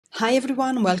Hi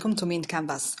everyone, welcome to Mint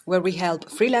Canvas, where we help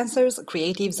freelancers,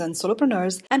 creatives, and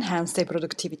solopreneurs enhance their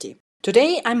productivity.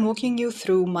 Today, I'm walking you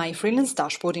through my Freelance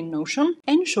Dashboard in Notion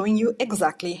and showing you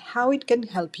exactly how it can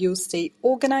help you stay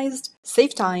organized,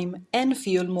 save time, and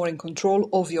feel more in control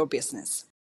of your business.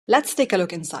 Let's take a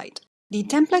look inside. The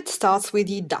template starts with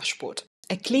the dashboard,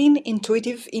 a clean,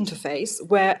 intuitive interface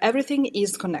where everything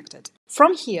is connected.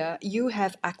 From here, you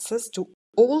have access to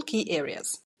all key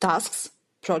areas: tasks,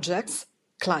 projects,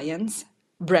 clients,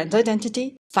 brand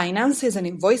identity, finances and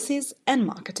invoices, and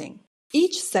marketing.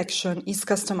 Each section is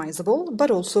customizable but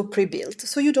also pre-built,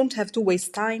 so you don't have to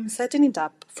waste time setting it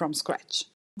up from scratch.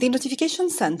 The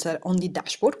notification center on the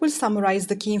dashboard will summarize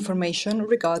the key information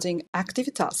regarding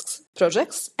active tasks,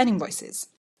 projects, and invoices,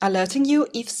 alerting you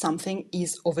if something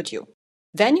is overdue.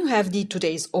 Then you have the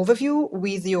today's overview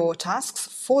with your tasks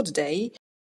for the day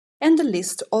and the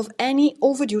list of any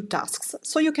overdue tasks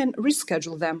so you can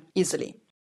reschedule them easily.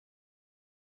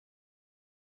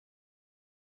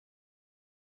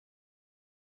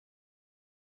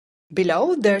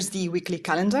 Below, there's the weekly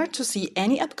calendar to see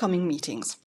any upcoming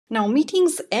meetings. Now,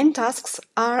 meetings and tasks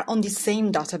are on the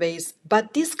same database,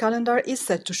 but this calendar is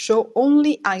set to show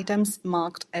only items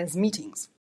marked as meetings.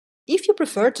 If you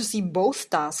prefer to see both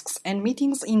tasks and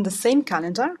meetings in the same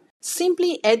calendar,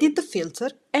 simply edit the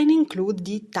filter and include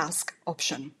the task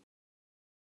option.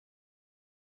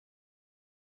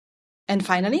 And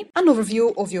finally, an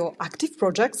overview of your active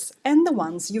projects and the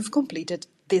ones you've completed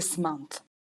this month.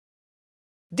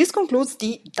 This concludes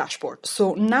the dashboard.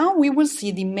 So now we will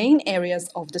see the main areas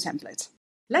of the template.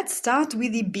 Let's start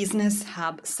with the Business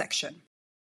Hub section.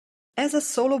 As a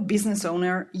solo business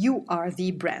owner, you are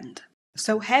the brand.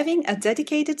 So having a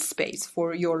dedicated space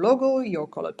for your logo, your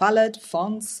color palette,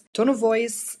 fonts, tone of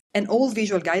voice, and all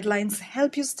visual guidelines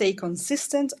help you stay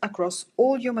consistent across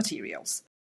all your materials,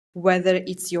 whether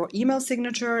it's your email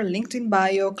signature, LinkedIn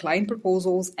bio, client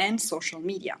proposals, and social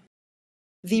media.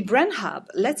 The Brand Hub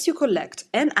lets you collect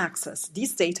and access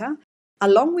this data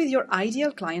along with your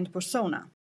ideal client persona,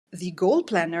 the goal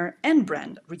planner, and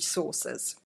brand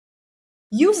resources.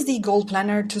 Use the goal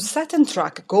planner to set and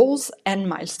track goals and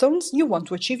milestones you want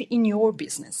to achieve in your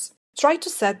business. Try to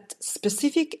set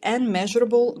specific and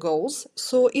measurable goals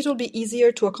so it will be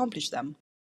easier to accomplish them.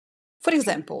 For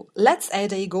example, let's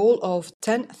add a goal of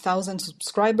 10,000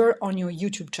 subscribers on your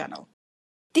YouTube channel.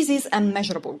 This is a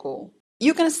measurable goal.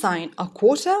 You can assign a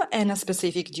quota and a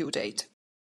specific due date.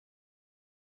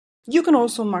 You can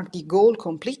also mark the goal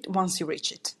complete once you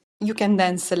reach it. You can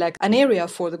then select an area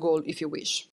for the goal if you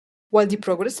wish, while the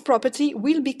progress property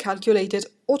will be calculated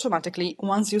automatically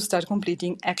once you start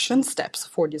completing action steps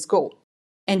for this goal.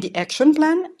 And the action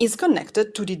plan is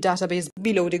connected to the database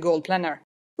below the goal planner,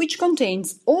 which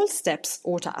contains all steps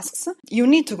or tasks you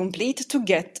need to complete to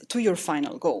get to your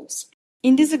final goals.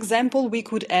 In this example, we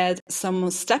could add some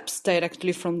steps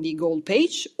directly from the goal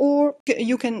page, or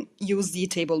you can use the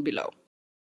table below.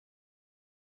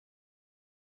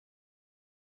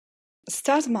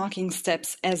 Start marking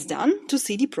steps as done to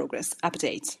see the progress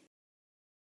update.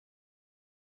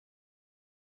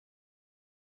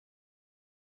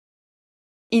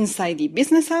 Inside the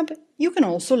Business Hub, you can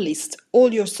also list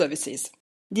all your services.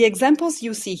 The examples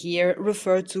you see here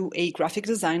refer to a graphic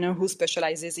designer who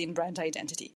specializes in brand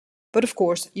identity. But of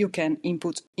course, you can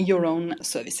input your own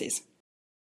services.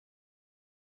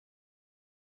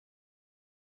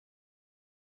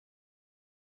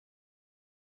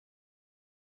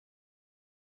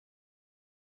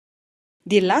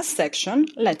 The last section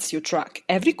lets you track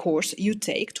every course you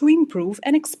take to improve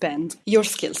and expand your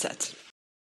skill set.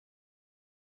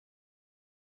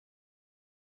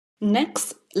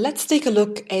 Next, let's take a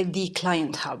look at the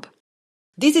Client Hub.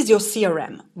 This is your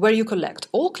CRM, where you collect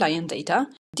all client data,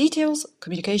 details,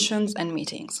 communications, and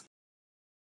meetings.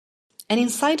 And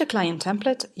inside the client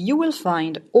template, you will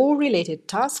find all related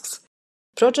tasks,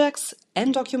 projects,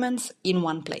 and documents in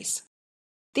one place.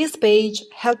 This page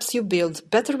helps you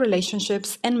build better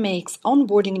relationships and makes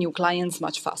onboarding new clients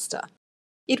much faster.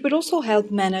 It will also help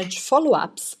manage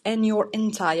follow-ups and your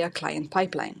entire client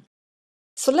pipeline.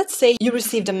 So let's say you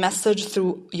received a message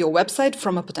through your website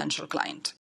from a potential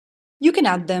client. You can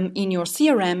add them in your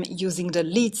CRM using the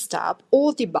Leads tab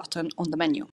or the button on the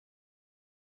menu.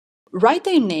 Write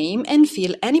their name and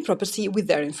fill any property with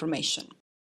their information.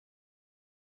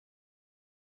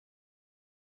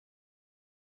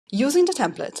 Using the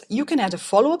template, you can add a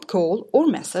follow-up call or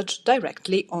message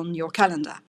directly on your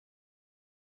calendar.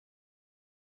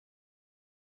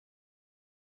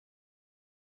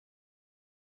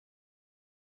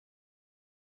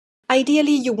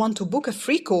 Ideally, you want to book a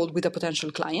free call with a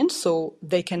potential client so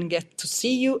they can get to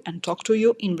see you and talk to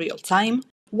you in real time.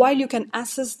 while you can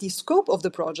assess the scope of the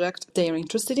project they are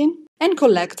interested in and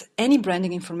collect any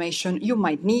branding information you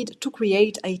might need to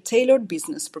create a tailored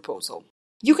business proposal.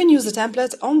 You can use the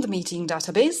template on the meeting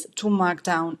database to mark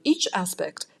down each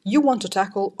aspect you want to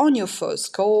tackle on your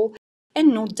first call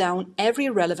and note down every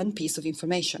relevant piece of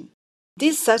information.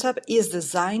 This setup is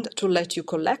designed to let you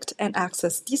collect and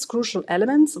access these crucial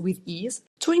elements with ease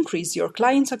to increase your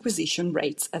client acquisition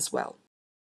rates as well.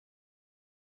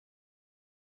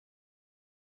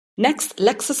 Next,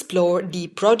 let's explore the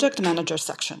Project Manager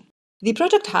section. The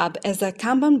Project Hub has a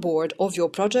Kanban board of your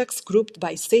projects grouped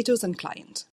by status and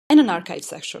client, and an archive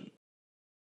section.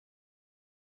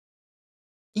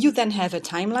 You then have a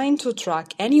timeline to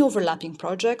track any overlapping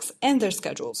projects and their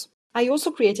schedules. I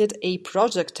also created a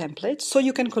project template so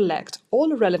you can collect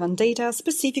all relevant data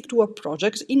specific to a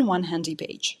project in one handy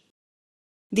page.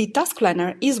 The Task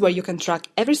Planner is where you can track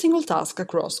every single task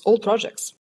across all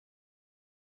projects.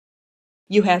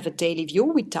 You have a daily view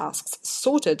with tasks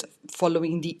sorted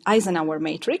following the Eisenhower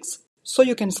matrix, so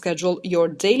you can schedule your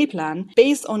daily plan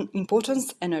based on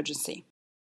importance and urgency.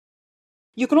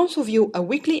 You can also view a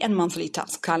weekly and monthly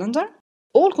task calendar,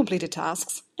 all completed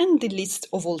tasks, and the list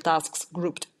of all tasks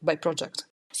grouped by project.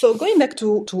 So going back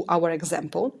to our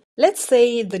example, let's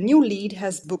say the new lead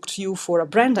has booked you for a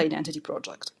brand identity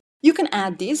project. You can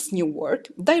add this new work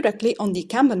directly on the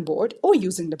Kanban board or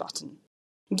using the button.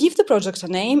 Give the project a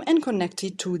name and connect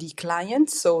it to the client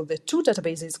so the two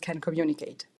databases can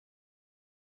communicate.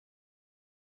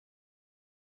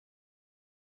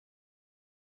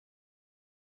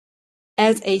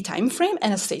 Add a time frame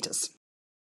and a status.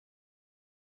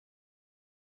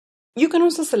 You can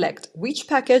also select which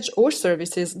package or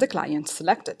services the client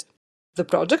selected, the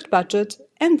project budget,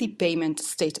 and the payment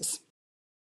status.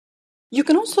 You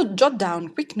can also jot down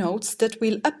quick notes that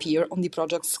will appear on the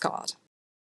project's card.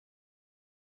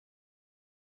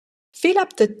 Fill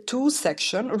up the To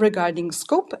section regarding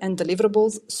scope and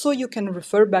deliverables so you can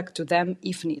refer back to them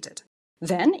if needed.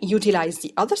 Then utilize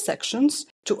the other sections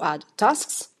to add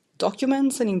tasks,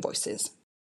 documents, and invoices.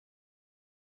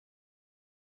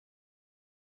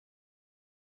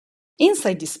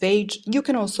 Inside this page, you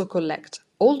can also collect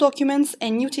all documents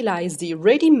and utilize the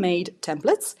ready-made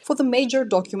templates for the major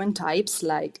document types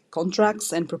like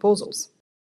contracts and proposals.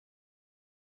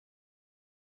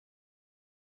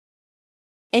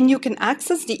 And you can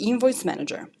access the Invoice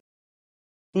Manager.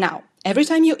 Now, every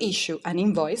time you issue an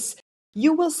invoice,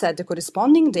 you will set the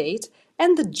corresponding date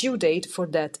and the due date for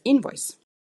that invoice.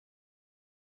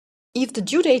 If the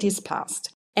due date is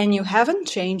past and you haven't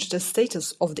changed the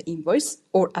status of the invoice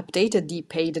or updated the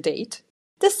paid date,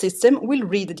 the system will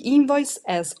read the invoice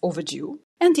as overdue,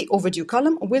 and the overdue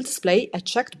column will display a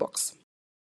checked box.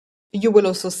 You will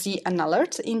also see an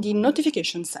alert in the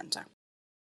notification center.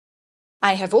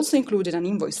 I have also included an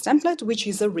invoice template, which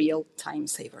is a real time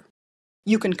saver.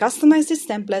 You can customize this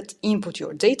template, input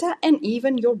your data, and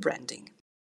even your branding.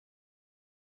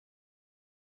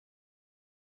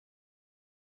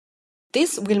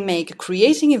 This will make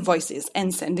creating invoices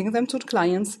and sending them to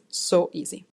clients so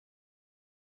easy.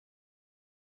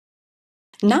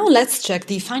 Now let's check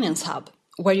the Finance Hub,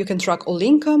 where you can track all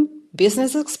income,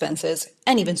 business expenses,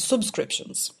 and even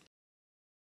subscriptions.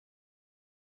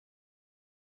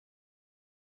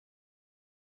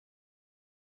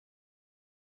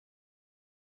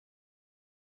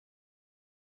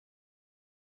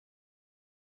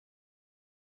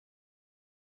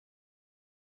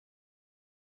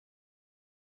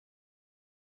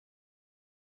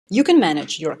 You can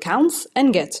manage your accounts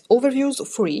and get overviews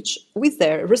for each with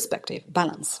their respective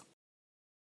balance.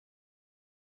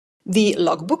 The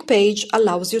logbook page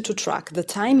allows you to track the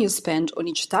time you spend on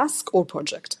each task or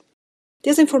project.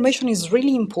 This information is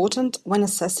really important when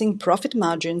assessing profit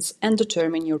margins and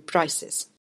determining your prices.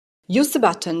 Use the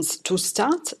buttons to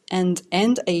start and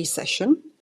end a session.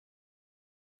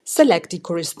 Select the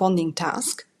corresponding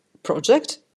task,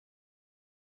 project,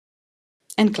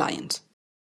 and client.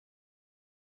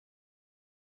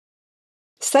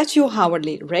 Set your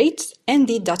hourly rate and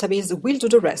the database will do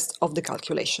the rest of the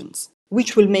calculations,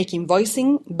 which will make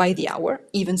invoicing by the hour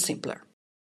even simpler.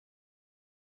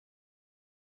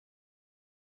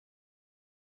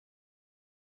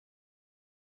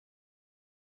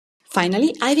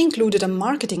 Finally, I've included a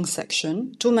marketing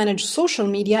section to manage social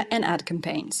media and ad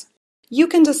campaigns. You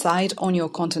can decide on your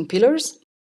content pillars,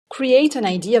 create an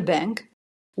idea bank,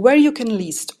 where you can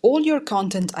list all your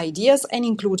content ideas and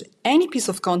include any piece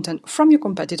of content from your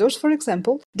competitors, for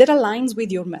example, that aligns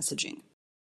with your messaging.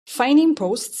 Finding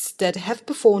posts that have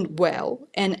performed well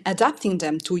and adapting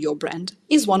them to your brand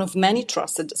is one of many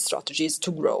trusted strategies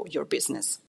to grow your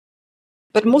business.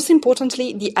 But most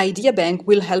importantly, the Idea Bank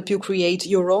will help you create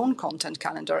your own content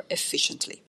calendar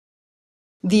efficiently.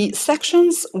 The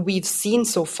sections we've seen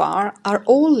so far are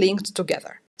all linked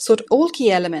together, so that all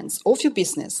key elements of your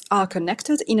business are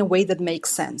connected in a way that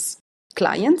makes sense.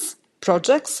 Clients,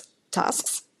 projects,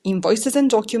 tasks, invoices and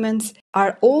documents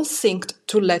are all synced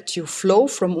to let you flow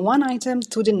from one item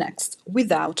to the next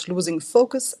without losing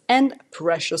focus and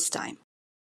precious time.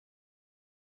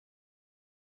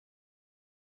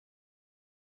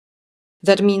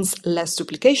 That means less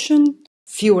duplication,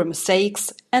 fewer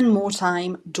mistakes, and more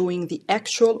time doing the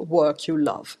actual work you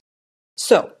love.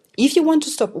 So, if you want to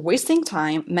stop wasting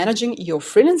time managing your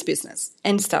freelance business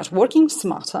and start working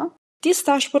smarter, this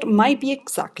dashboard might be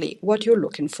exactly what you're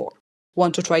looking for.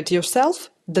 Want to try it yourself?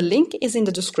 The link is in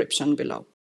the description below.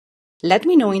 Let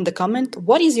me know in the comment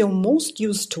what is your most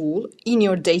used tool in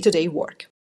your day-to-day work.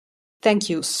 Thank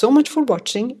you so much for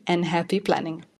watching and happy planning!